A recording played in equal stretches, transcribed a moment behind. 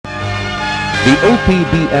The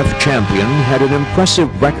OPBF champion had an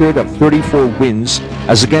impressive record of 34 wins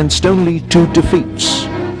as against only 2 defeats.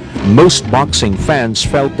 Most boxing fans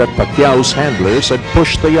felt that Pacquiao's handlers had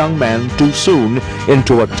pushed the young man too soon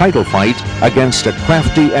into a title fight against a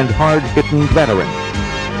crafty and hard-hitting veteran.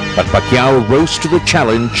 But Pacquiao rose to the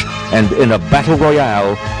challenge and in a battle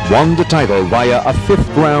royale won the title via a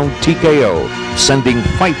 5th round TKO, sending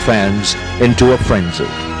fight fans into a frenzy.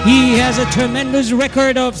 He has a tremendous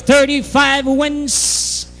record of 35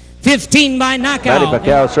 wins, 15 by knockout. Manny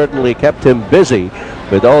Pacquiao certainly kept him busy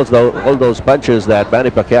with all those punches that Manny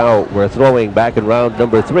Pacquiao were throwing back in round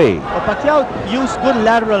number 3. Well, Pacquiao used good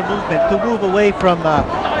lateral movement to move away from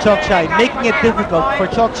Chokchai, making it difficult for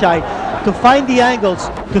Chokchai to find the angles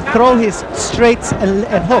to throw his straights and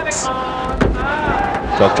hooks.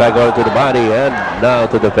 Chokchai going to the body and now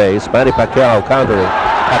to the face. Manny Pacquiao countering.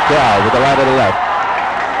 Pacquiao with the right and the left.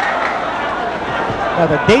 Now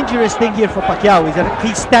the dangerous thing here for Pacquiao is that if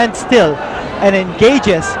he stands still and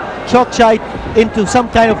engages Chokchai into some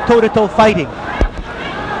kind of toe-to-toe fighting.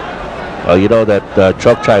 Well, you know that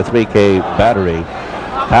Chokchai 3K battery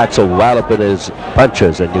packs a wallop in his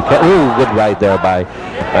punches, and you can't. Ooh, good right there by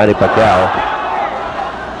Manny Pacquiao.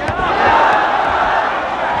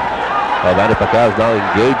 Well, Manny Pacquiao is now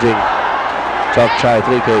engaging Chokchai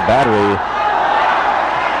 3K battery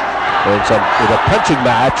in a punching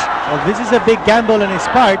match. Well, this is a big gamble on his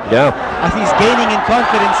part. Yeah. As he's gaining in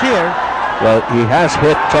confidence here. Well, he has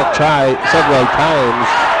hit Chokchai several times,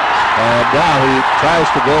 and now he tries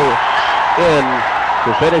to go in to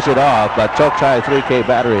finish it off, but Chokchai 3K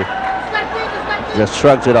battery just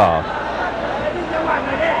shrugs it off.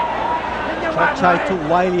 Chokchai too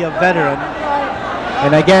wily a veteran.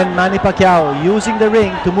 And again, Manny Pacquiao using the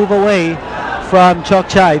ring to move away from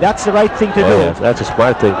Chokchai. That's the right thing to do. Yes, that's a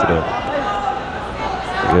smart thing to do.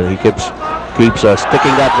 He keeps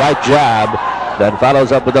sticking that right jab, then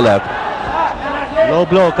follows up with the left. Low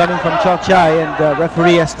blow coming from Chokchai, and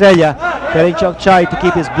referee Estrella telling Chokchai to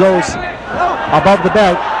keep his blows above the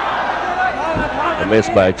belt. A miss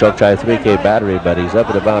by Chokchai 3K battery, but he's up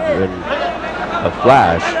and about in a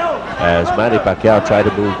flash as Manny Pacquiao tried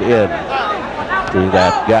to move in through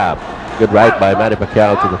that gap. Good right by Manny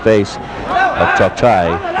Pacquiao to the face of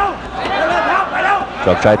Chokchai.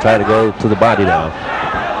 Chokchai trying to go to the body now.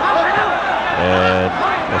 And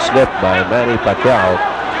a slip by Manny Pacquiao.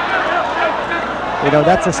 You know,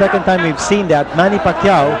 that's the second time we've seen that. Manny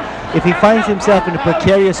Pacquiao, if he finds himself in a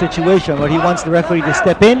precarious situation where he wants the referee to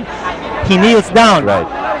step in, he kneels down. Right.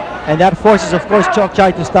 And that forces, of course,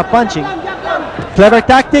 Chokchai to stop punching. Clever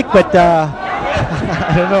tactic, but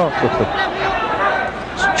I don't know.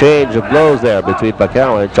 Change of blows there between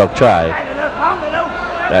Pacquiao and Chokchai.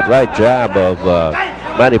 That right jab of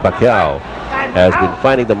Manny Pacquiao has been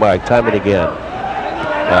finding the mark time and again.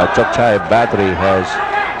 Chokchai battery has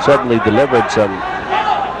certainly delivered some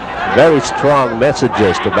very strong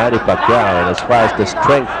messages to Manny Pacquiao, and as far as the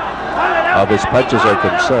strength of his punches are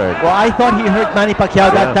concerned. Well, I thought he hurt Manny Pacquiao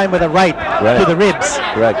that time with a right to the ribs.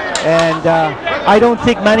 Correct. And I don't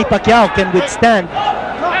think Manny Pacquiao can withstand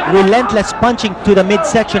relentless punching to the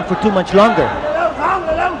midsection for too much longer.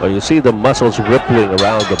 Well, you see the muscles rippling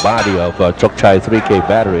around the body of Chokchai 3K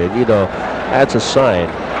battery, and you know that's a sign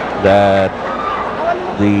that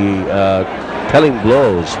the telling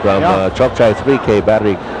blows from Chokchai 3K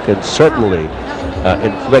battery can certainly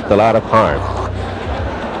inflict a lot of harm.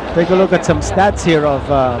 Take a look at some stats here of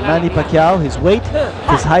Manny Pacquiao, his weight,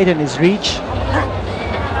 his height, and his reach.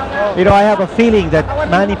 You know, I have a feeling that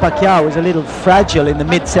Manny Pacquiao is a little fragile in the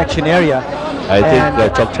midsection area. I think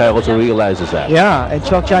that Chokchai also realizes that. Yeah, and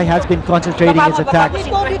Chokchai has been concentrating his attack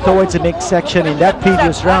towards the midsection. In that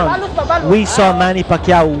previous round, we saw Manny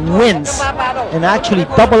Pacquiao wince and actually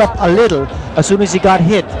double up a little as soon as he got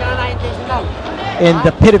hit in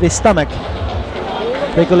the pit of his stomach.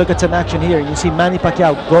 Take a look at some action here. You see Manny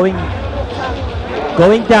Pacquiao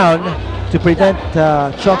going down to prevent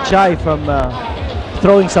Chokchai from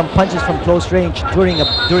throwing some punches from close range during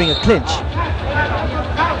a clinch.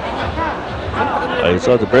 You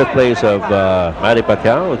saw the birthplace of Manny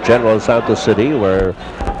Pacquiao, General Santos City, where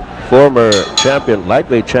former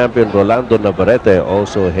lightweight champion Rolando Navarrete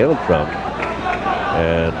also hailed from.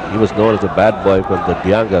 And he was known as the bad boy from the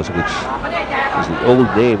Diangas, which is the old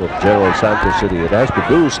name of General Santos City. It has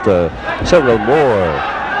produced several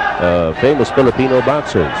more famous Filipino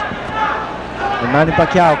boxers. And Manny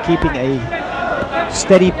Pacquiao keeping a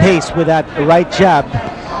steady pace with that right jab,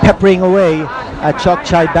 peppering away at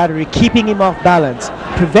Chokchai battery, keeping him off balance,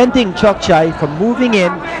 preventing Chokchai from moving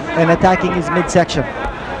in and attacking his midsection.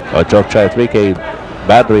 Chokchai 3K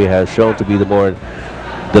battery has shown to be the more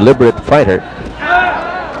deliberate fighter.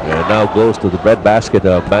 And now goes to the breadbasket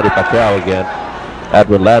of Manny Pacquiao again. That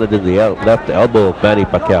one landed in the left elbow of Manny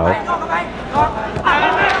Pacquiao.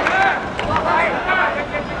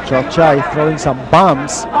 Chokchai throwing some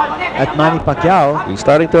bombs at Manny Pacquiao. He's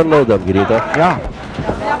starting to unload them, Guirito. Yeah.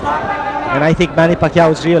 And I think Manny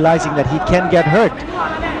Pacquiao is realizing that he can get hurt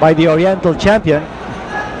by the Oriental champion.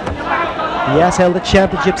 He has held the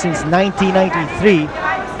championship since 1993,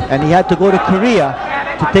 and he had to go to Korea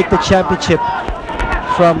to take the championship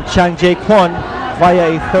from Chang Jae-kwon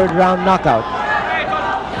via a third-round knockout.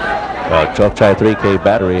 Well, Chokchai 3K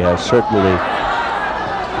battery has certainly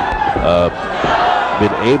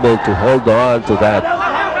been able to hold on to that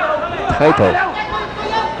title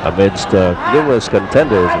amidst numerous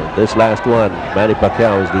contenders. This last one, Manny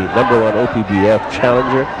Pacquiao, is the #1 OPBF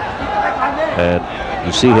challenger, and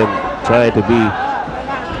you see him trying to be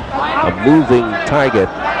a moving target,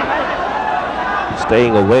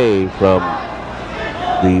 staying away from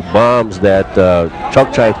the bombs that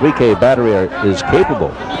Chokchai 3K battery is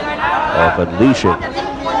capable of unleashing.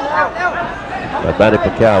 But Manny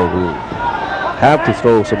Pacquiao will have to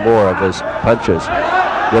throw some more of his punches.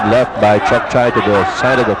 Good left by Chokchai to the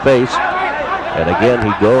side of the face, and again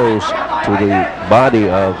he goes to the body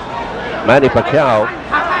of Manny Pacquiao.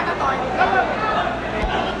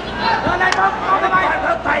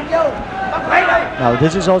 Now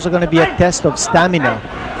this is also going to be a test of stamina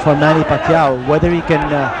for Manny Pacquiao, whether he can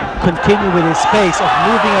continue with his pace of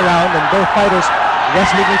moving around and both fighters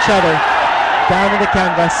wrestling each other down in the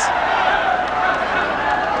canvas.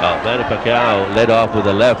 Well, Manny Pacquiao led off with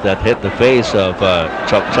a left that hit the face of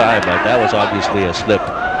Chokchai, but that was obviously a slip.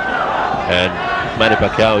 And Manny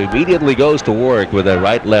Pacquiao immediately goes to work with a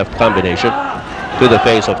right-left combination to the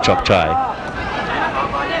face of Chokchai.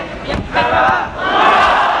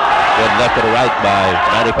 Good left to the right by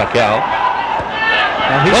Manny Pacquiao.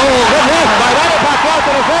 Good left by Manny Pacquiao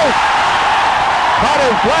to the face. Caught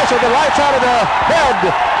him flush on the right side of the head.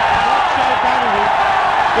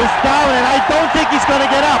 Is down, and I don't think he's going to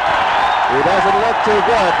get up. He doesn't look too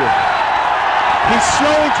good. He's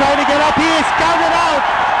slowly trying to get up. He is counted out.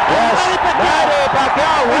 Yes, Manny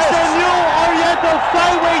Pacquiao is the new Oriental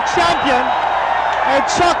flyweight champion, and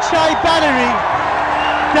Chokchai battery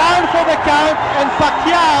down for the count, and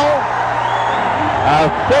Pacquiao. A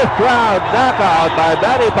fifth-round knockout by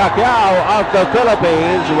Manny Pacquiao of the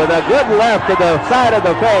Philippines with a good left to the side of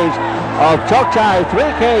the face of Chokchai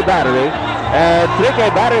 3K battery. And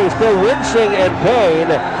 3K battery is still wincing in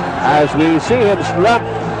pain as we see him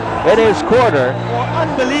slumped in his corner.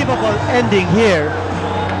 Unbelievable ending here.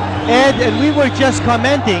 Ed, and we were just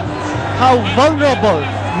commenting how vulnerable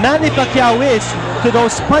Manny Pacquiao is to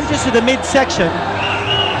those punches to the midsection.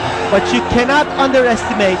 But you cannot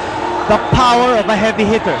underestimate the power of a heavy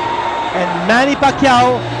hitter. And Manny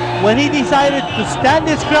Pacquiao, when he decided to stand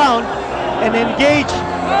his ground and engage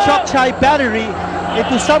Chokchai battery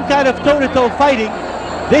into some kind of toe-to-toe fighting,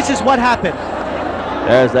 this is what happened.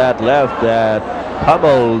 There's that left that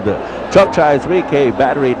pummeled Chokchai 3K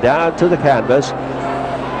battery down to the canvas.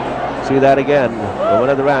 See that again from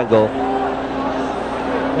another angle.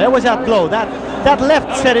 There was that blow. That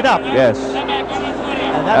left set it up. Yes.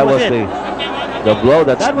 And that was it. The blow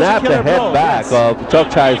that snapped the head back of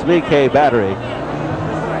Chokchai 3K battery.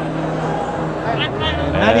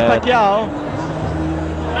 Manny Pacquiao,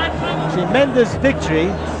 tremendous victory.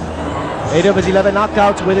 8 of his 11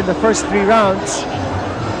 knockouts within the first 3 rounds.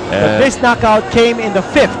 But this knockout came in the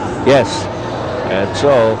 5th. Yes. And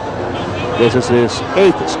so this is his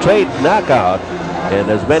 8th straight knockout in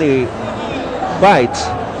as many fights.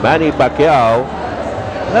 Manny Pacquiao.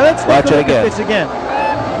 Now let's take a look at this again.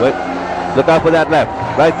 Wait, look out for that left,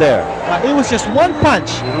 right there. It was just one punch,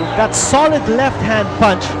 that solid left hand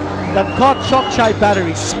punch that caught Chokchai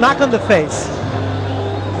battery smack on the face.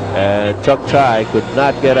 And Chokchai could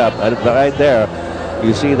not get up. And right there,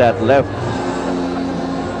 you see that left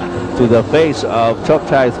to the face of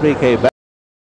Chokchai 3K.